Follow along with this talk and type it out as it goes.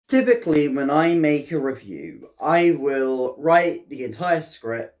Typically, when I make a review, I will write the entire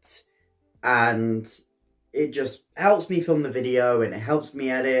script, and it just helps me film the video, and it helps me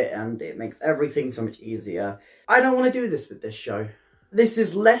edit, and it makes everything so much easier. I don't want to do this with this show. This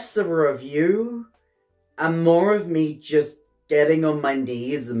is less of a review, and more of me just getting on my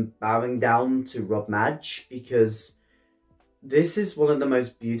knees and bowing down to Rob Madge, because this is one of the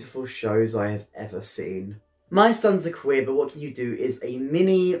most beautiful shows I have ever seen. My Sons Are Queer, But What Can You Do is a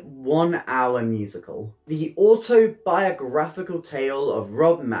mini 1-hour musical. The autobiographical tale of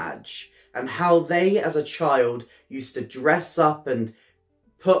Rob Madge and how they, as a child, used to dress up and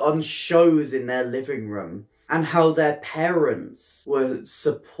put on shows in their living room, and how their parents were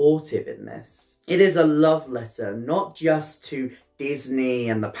supportive in this. It is a love letter, not just to Disney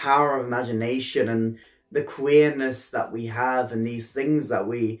and the power of imagination and the queerness that we have and these things that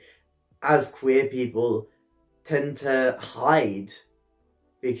we, as queer people, tend to hide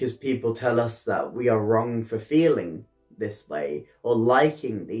because people tell us that we are wrong for feeling this way or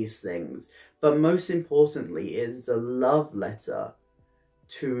liking these things. But most importantly, it is a love letter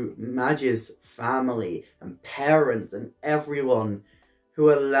to Madge's family and parents and everyone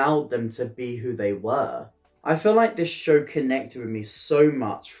who allowed them to be who they were. I feel like this show connected with me so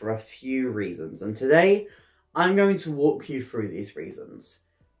much for a few reasons, and today I'm going to walk you through these reasons.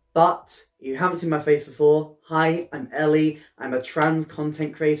 But if you haven't seen my face before, hi, I'm Ellie. I'm a trans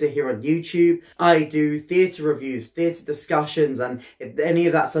content creator here on YouTube. I do theatre reviews, theatre discussions, and if any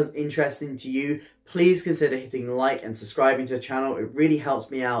of that sounds interesting to you, please consider hitting like and subscribing to the channel. It really helps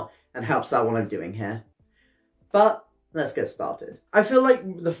me out and helps out what I'm doing here. But let's get started. I feel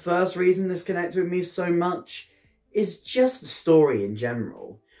like the first reason this connected with me so much is just the story in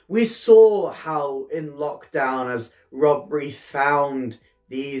general. We saw how in lockdown, as Rob found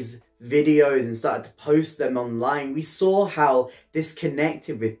these videos and started to post them online, we saw how this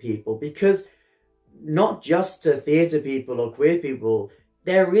connected with people, because not just to theatre people or queer people,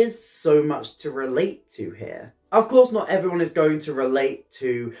 there is so much to relate to here. Of course, not everyone is going to relate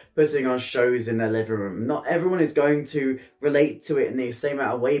to putting on shows in their living room. Not everyone is going to relate to it in the same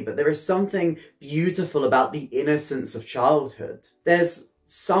amount of way, but there is something beautiful about the innocence of childhood. There's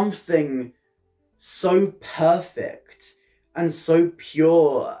something so perfect and so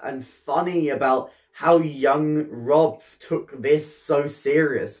pure and funny about how young Rob took this so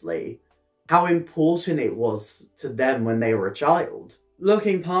seriously. How important it was to them when they were a child.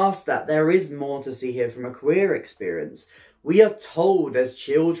 Looking past that, there is more to see here from a queer experience. We are told as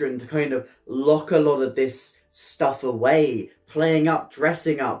children to kind of lock a lot of this stuff away, playing up,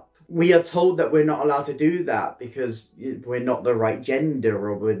 dressing up. We are told that we're not allowed to do that because we're not the right gender,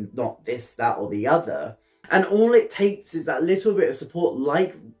 or we're not this, that, or the other. And all it takes is that little bit of support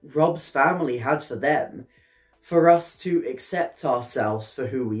like Rob's family had for them, for us to accept ourselves for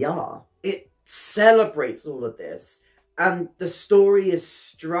who we are. It celebrates all of this, and the story is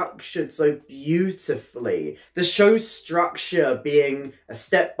structured so beautifully. The show's structure being a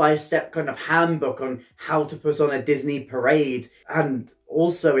step-by-step kind of handbook on how to put on a Disney parade, and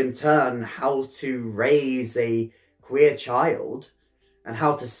also in turn how to raise a queer child and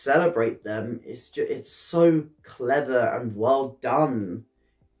how to celebrate them. It's so clever and well done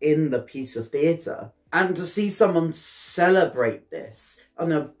in the piece of theatre. And to see someone celebrate this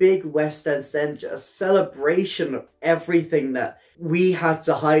on a big West End stage, a celebration of everything that we had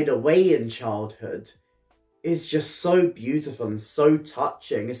to hide away in childhood, is just so beautiful and so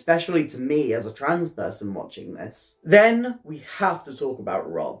touching, especially to me as a trans person watching this. Then we have to talk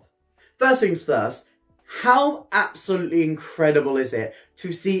about Rob. First things first, how absolutely incredible is it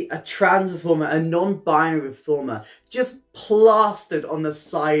to see a trans performer, a non-binary performer, just plastered on the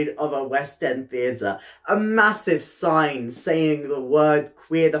side of a West End theatre. A massive sign saying the word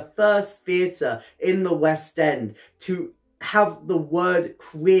queer, the first theatre in the West End to have the word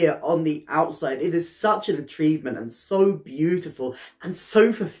queer on the outside. It is such an achievement and so beautiful and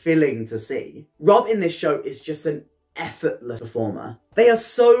so fulfilling to see. Rob in this show is just an effortless performer. They are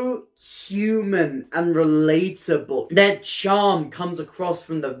so human and relatable. Their charm comes across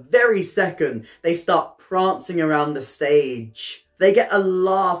from the very second they start prancing around the stage. They get a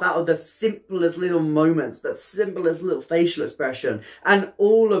laugh out of the simplest little moments, the simplest little facial expression, and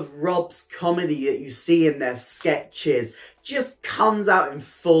all of Rob's comedy that you see in their sketches just comes out in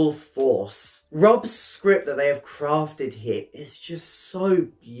full force. Rob's script that they have crafted here is just so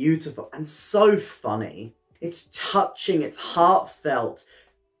beautiful and so funny. It's touching, it's heartfelt,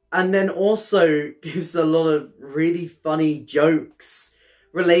 and then also gives a lot of really funny jokes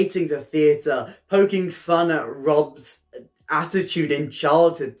relating to theatre, poking fun at Rob's attitude in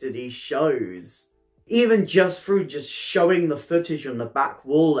childhood to these shows. Even just through just showing the footage on the back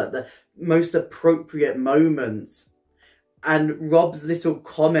wall at the most appropriate moments. And Rob's little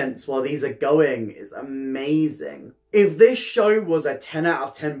comments while these are going is amazing. If this show was a 10 out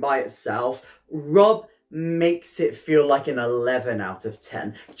of 10 by itself, Rob makes it feel like an 11 out of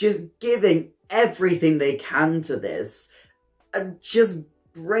 10. Just giving everything they can to this. And just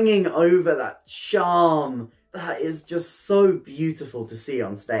bringing over that charm that is just so beautiful to see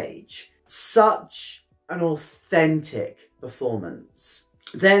on stage. Such an authentic performance.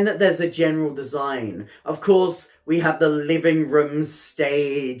 Then there's the general design. Of course, we have the living room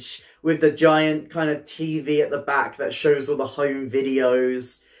stage with the giant kind of TV at the back that shows all the home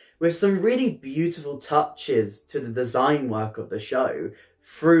videos, with some really beautiful touches to the design work of the show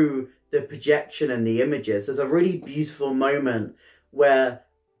through the projection and the images. There's a really beautiful moment where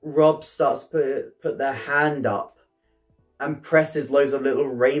Rob starts to put their hand up and presses loads of little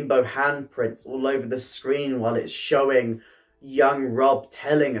rainbow handprints all over the screen while it's showing young Rob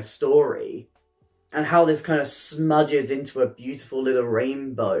telling a story, and how this kind of smudges into a beautiful little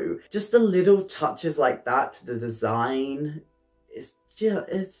rainbow. Just the little touches like that to the design is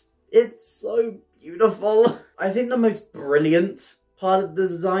just, it's so beautiful. I think the most brilliant part of the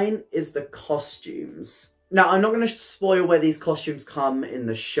design is the costumes. Now, I'm not going to spoil where these costumes come in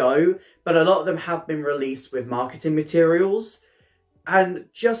the show, but a lot of them have been released with marketing materials, and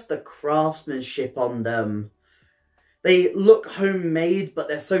just the craftsmanship on them. They look homemade, but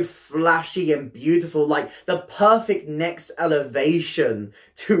they're so flashy and beautiful, like the perfect next elevation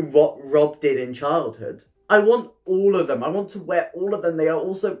to what Rob did in childhood. I want all of them. I want to wear all of them. They are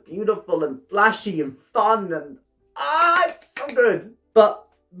all so beautiful and flashy and fun and it's so good. But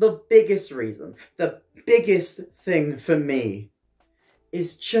the biggest reason, the biggest thing for me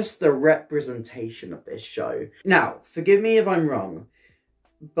is just the representation of this show. Now, forgive me if I'm wrong,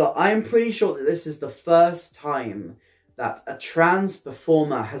 but I'm pretty sure that this is the first time that a trans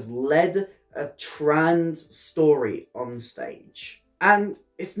performer has led a trans story on stage. And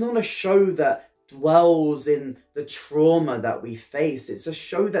it's not a show that dwells in the trauma that we face. It's a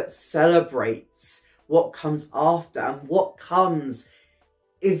show that celebrates what comes after and what comes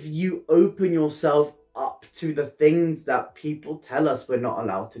if you open yourself up to the things that people tell us we're not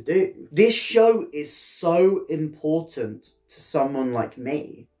allowed to do. This show is so important to someone like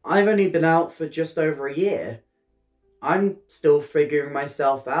me. I've only been out for just over a year. I'm still figuring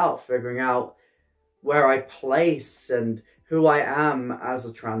myself out, figuring out where I place and who I am as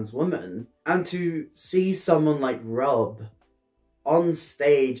a trans woman. And to see someone like Rob on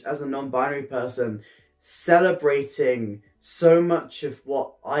stage as a non-binary person celebrating so much of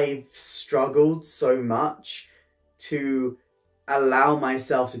what I've struggled so much to allow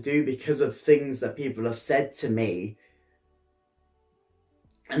myself to do because of things that people have said to me,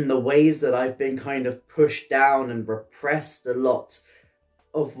 and the ways that I've been kind of pushed down and repressed a lot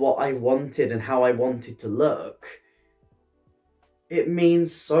of what I wanted and how I wanted to look. It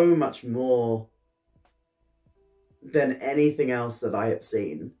means so much more than anything else that I have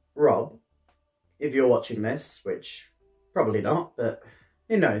seen. Rob, if you're watching this, which probably not, but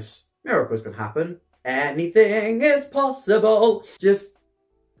who knows? Miracles can happen. Anything is possible. Just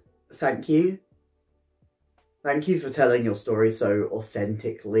thank you. Thank you for telling your story so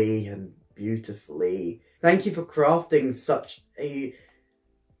authentically and beautifully. Thank you for crafting such a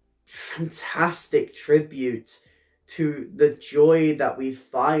fantastic tribute to the joy that we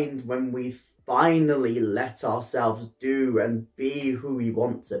find when we finally let ourselves do and be who we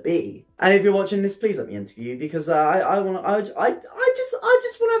want to be. And if you're watching this, please let me interview you, because I just want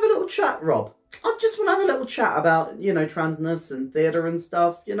to have a little chat, Rob. I just want to have a little chat about, you know, transness and theatre and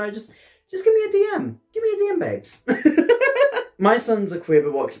stuff. You know, just give me a DM. Give me a DM, babes. My Son's a Queer,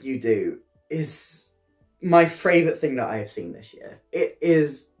 but What Can You Do is my favourite thing that I have seen this year. It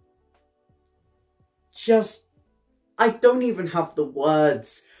is just, I don't even have the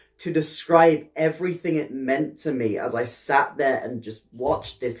words to describe everything it meant to me as I sat there and just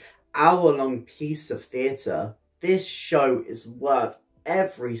watched this hour-long piece of theatre. This show is worth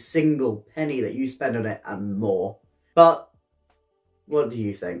every single penny that you spend on it and more. But what do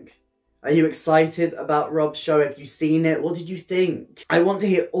you think? Are you excited about Rob's show? Have you seen it? What did you think? I want to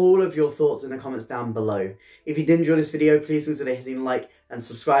hear all of your thoughts in the comments down below. If you did enjoy this video, please consider hitting like and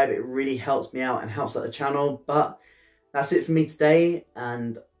subscribe. It really helps me out and helps out the channel. But that's it for me today,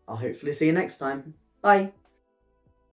 and I'll hopefully see you next time. Bye.